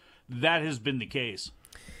Williams, that has been the case.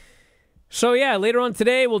 So, yeah, later on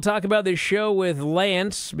today, we'll talk about this show with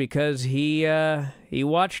Lance because he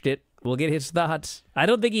watched it. We'll get his thoughts. I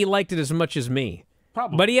don't think he liked it as much as me.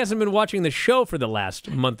 Probably. But he hasn't been watching the show for the last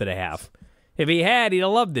month and a half. If he had, he'd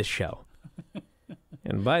have loved this show.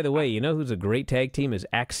 And by the way, you know who's a great tag team is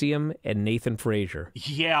Axiom and Nathan Frazier.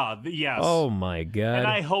 Yeah, yes. Oh, my God. And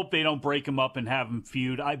I hope they don't break them up and have them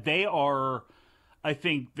feud. They are... I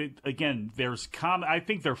think that, again, I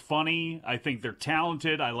think they're funny. I think they're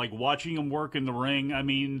talented. I like watching them work in the ring. I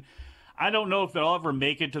mean, I don't know if they'll ever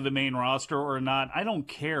make it to the main roster or not. I don't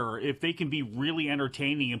care if they can be really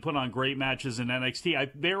entertaining and put on great matches in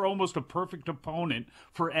NXT. They're almost a perfect opponent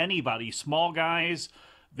for anybody. Small guys.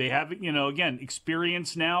 They have, again,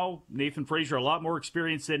 experience now. Nathan Frazier, a lot more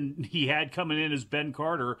experience than he had coming in as Ben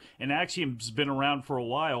Carter. And Axiom's been around for a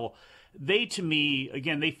while. They, to me,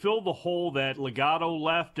 again, they fill the hole that Legado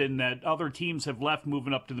left and that other teams have left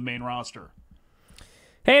moving up to the main roster.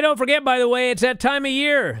 Hey, don't forget, by the way, it's that time of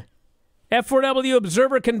year. F4W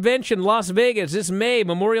Observer Convention, Las Vegas, this May,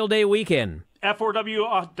 Memorial Day weekend.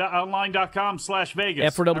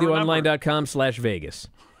 F4WOnline.com/Vegas. F4WOnline.com/Vegas.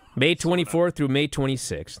 May 24th through May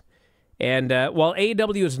 26th. And while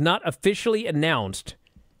AEW has not officially announced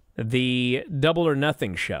the Double or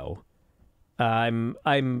Nothing show, I'm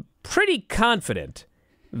pretty confident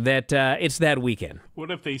that it's that weekend.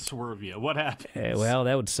 What if they swerve you? What happens? Well,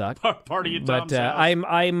 that would suck. Party at Tom's But house.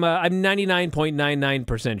 I'm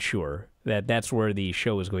 99.99% sure that that's where the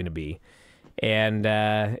show is going to be, and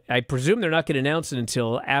I presume they're not going to announce it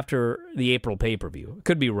until after the April pay-per-view.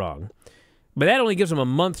 Could be wrong, but that only gives them a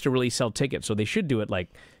month to really sell tickets, so they should do it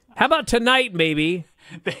how about tonight, maybe?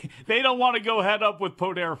 They don't want to go head up with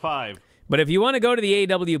Podair 5. But if you want to go to the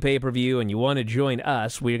AEW pay-per-view and you want to join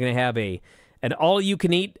us, we're going to have an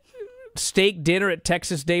all-you-can-eat steak dinner at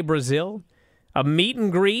Texas Day Brazil, a meet and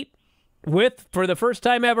greet with, for the first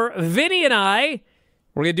time ever, Vinny and I.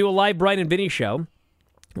 We're going to do a live Bryan and Vinny show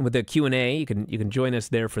with a Q&A. You can join us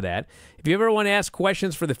there for that. If you ever want to ask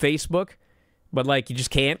questions for the Facebook, but you just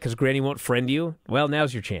can't because Granny won't friend you, well,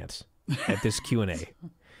 now's your chance at this Q&A.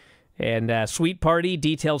 And Sweet Party,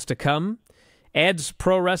 details to come. Ed's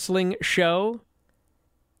Pro Wrestling Show,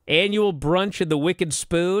 annual brunch at the Wicked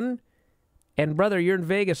Spoon, and brother, you're in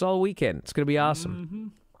Vegas all weekend. It's going to be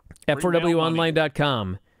awesome.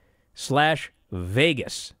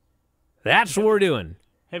 F4WOnline.com/Vegas. That's what we're doing.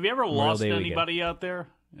 Have you ever lost anybody out there?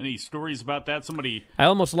 Any stories about that? I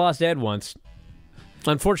almost lost Ed once.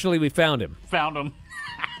 Unfortunately, we found him.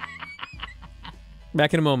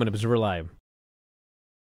 Back in a moment, Observer Live.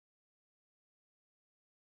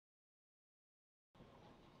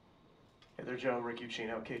 Hey there, Joe. Rick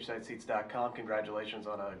Ucchino, CageSideSeats.com. Congratulations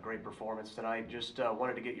on a great performance tonight. Just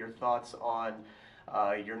wanted to get your thoughts on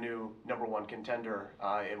your new #1 contender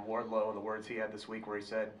in Wardlow and the words he had this week where he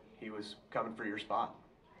said he was coming for your spot.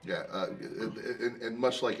 Yeah, and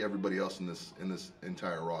much like everybody else in this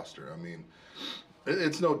entire roster, I mean,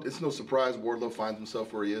 it's no surprise Wardlow finds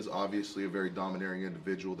himself where he is. Obviously, a very domineering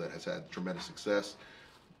individual that has had tremendous success,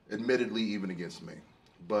 admittedly, even against me.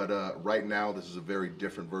 But right now, this is a very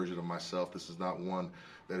different version of myself. This is not one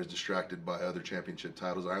that is distracted by other championship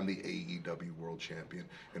titles. I'm the AEW World Champion,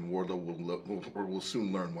 and Wardlow will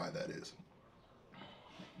soon learn why that is.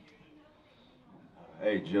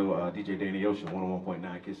 Hey, Joe, DJ Danny Ocean,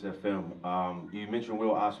 101.9 KISS FM. You mentioned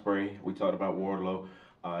Will Ospreay. We talked about Wardlow.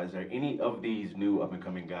 Is there any of these new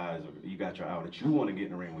up-and-coming guys you got your eye that you want to get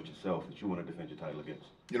in the ring with yourself, that you want to defend your title against?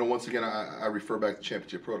 Once again, I refer back to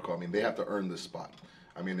championship protocol. I mean, they have to earn this spot.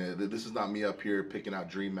 I mean, this is not me up here picking out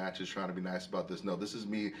dream matches, trying to be nice about this. No, this is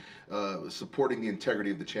me supporting the integrity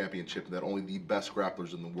of the championship that only the best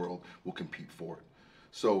grapplers in the world will compete for it.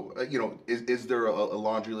 So, you know, is there a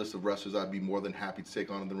laundry list of wrestlers I'd be more than happy to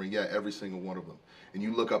take on in the ring? Yeah, every single one of them. And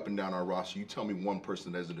you look up and down our roster, you tell me one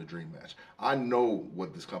person that isn't a dream match. I know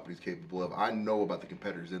what this company's capable of. I know about the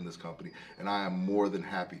competitors in this company, and I am more than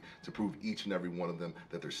happy to prove each and every one of them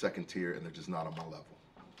that they're second tier and they're just not on my level.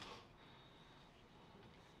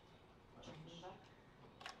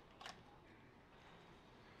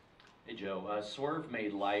 Hey, Joe. Swerve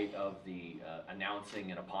made light of the announcing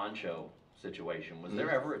in a poncho situation. Was there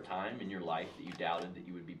ever a time in your life that you doubted that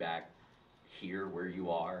you would be back here where you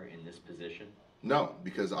are in this position? No,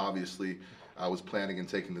 because obviously I was planning and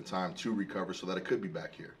taking the time to recover so that I could be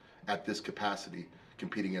back here at this capacity,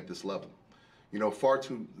 competing at this level. You know, far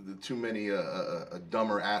too many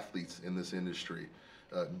dumber athletes in this industry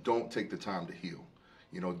don't take the time to heal.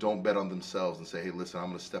 You know, don't bet on themselves and say, hey, listen, I'm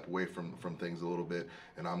going to step away from things a little bit,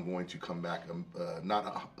 and I'm going to come back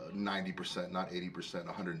not 90%, not 80%,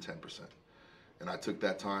 110%. And I took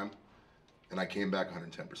that time, and I came back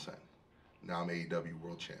 110%. Now I'm AEW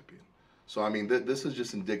World Champion. So, I mean, this is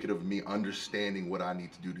just indicative of me understanding what I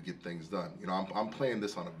need to do to get things done. You know, I'm playing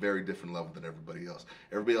this on a very different level than everybody else.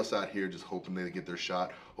 Everybody else out here just hoping they get their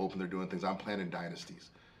shot, hoping they're doing things. I'm planning dynasties.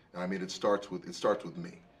 And, I mean, it starts with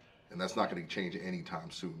me. And that's not going to change anytime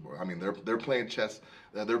soon. I mean, they're playing chess.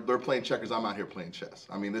 They're playing checkers. I'm out here playing chess.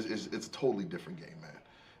 I mean, it's a totally different game, man.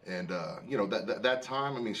 And, you know, that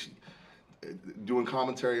time, I mean, doing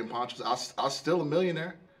commentary and ponchos, I was still a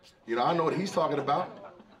millionaire. You know, I know what he's talking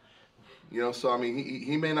about. You know, so I mean,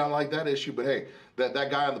 he may not like that issue, but hey, that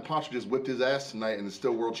guy on the poncho just whipped his ass tonight and is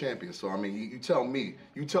still world champion. So I mean, you tell me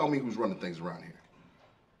who's running things around here.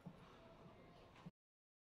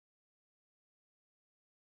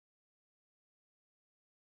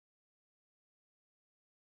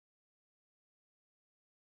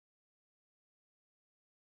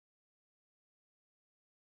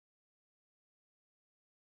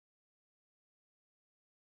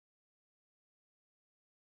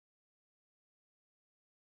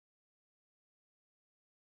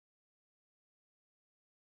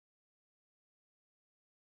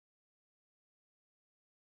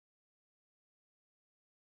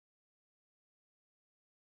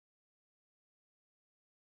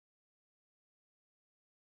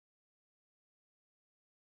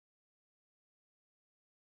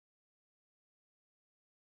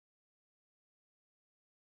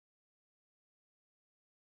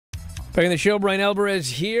 Back in the show, Bryan Alvarez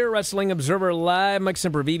here, Wrestling Observer Live. Mike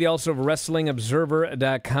Sempervive, also of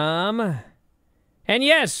WrestlingObserver.com. And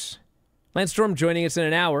yes, Lance Storm joining us in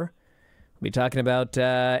an hour. We'll be talking about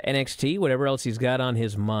NXT, whatever else he's got on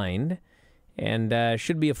his mind. And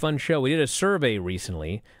should be a fun show. We did a survey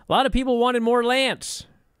recently. A lot of people wanted more Lance.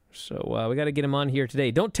 So we got to get him on here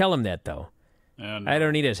today. Don't tell him that, though. I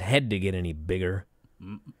don't need his head to get any bigger.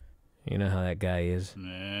 You know how that guy is.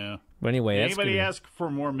 Yeah. But anyway, anybody ask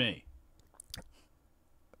for more me?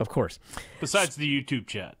 Of course. Besides the YouTube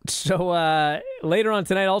chat. So later on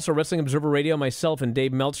tonight, also Wrestling Observer Radio, myself and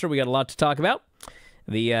Dave Meltzer, we got a lot to talk about.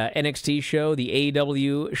 The NXT show, the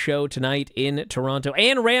AEW show tonight in Toronto,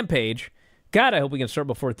 and Rampage. God, I hope we can start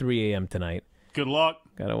before 3 a.m. tonight. Good luck.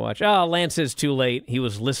 Got to watch. Oh, Lance is too late. He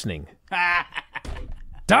was listening.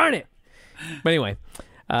 Darn it. But anyway,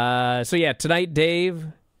 so yeah, tonight, Dave,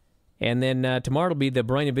 and then tomorrow will be the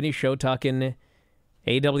Bryan and Vinny show talking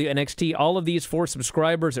AEW, NXT, all of these for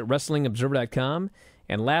subscribers at WrestlingObserver.com.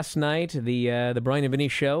 And last night, the Bryan and Vinny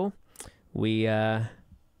show, we talked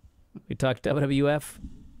WWF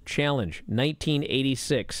Challenge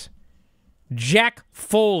 1986. Jack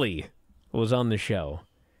Foley was on the show.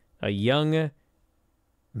 A young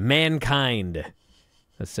mankind,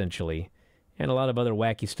 essentially. And a lot of other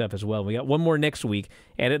wacky stuff as well. We got one more next week.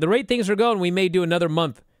 And at the rate things are going, we may do another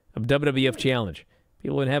month of WWF Challenge.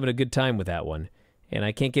 People have been having a good time with that one. And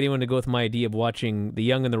I can't get anyone to go with my idea of watching The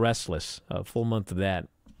Young and the Restless. A full month of that.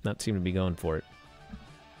 Not seem to be going for it.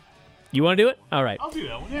 You want to do it? All right. I'll do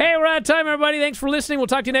that one. Yeah. Hey, we're out of time, everybody. Thanks for listening. We'll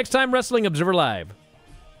talk to you next time. Wrestling Observer Live.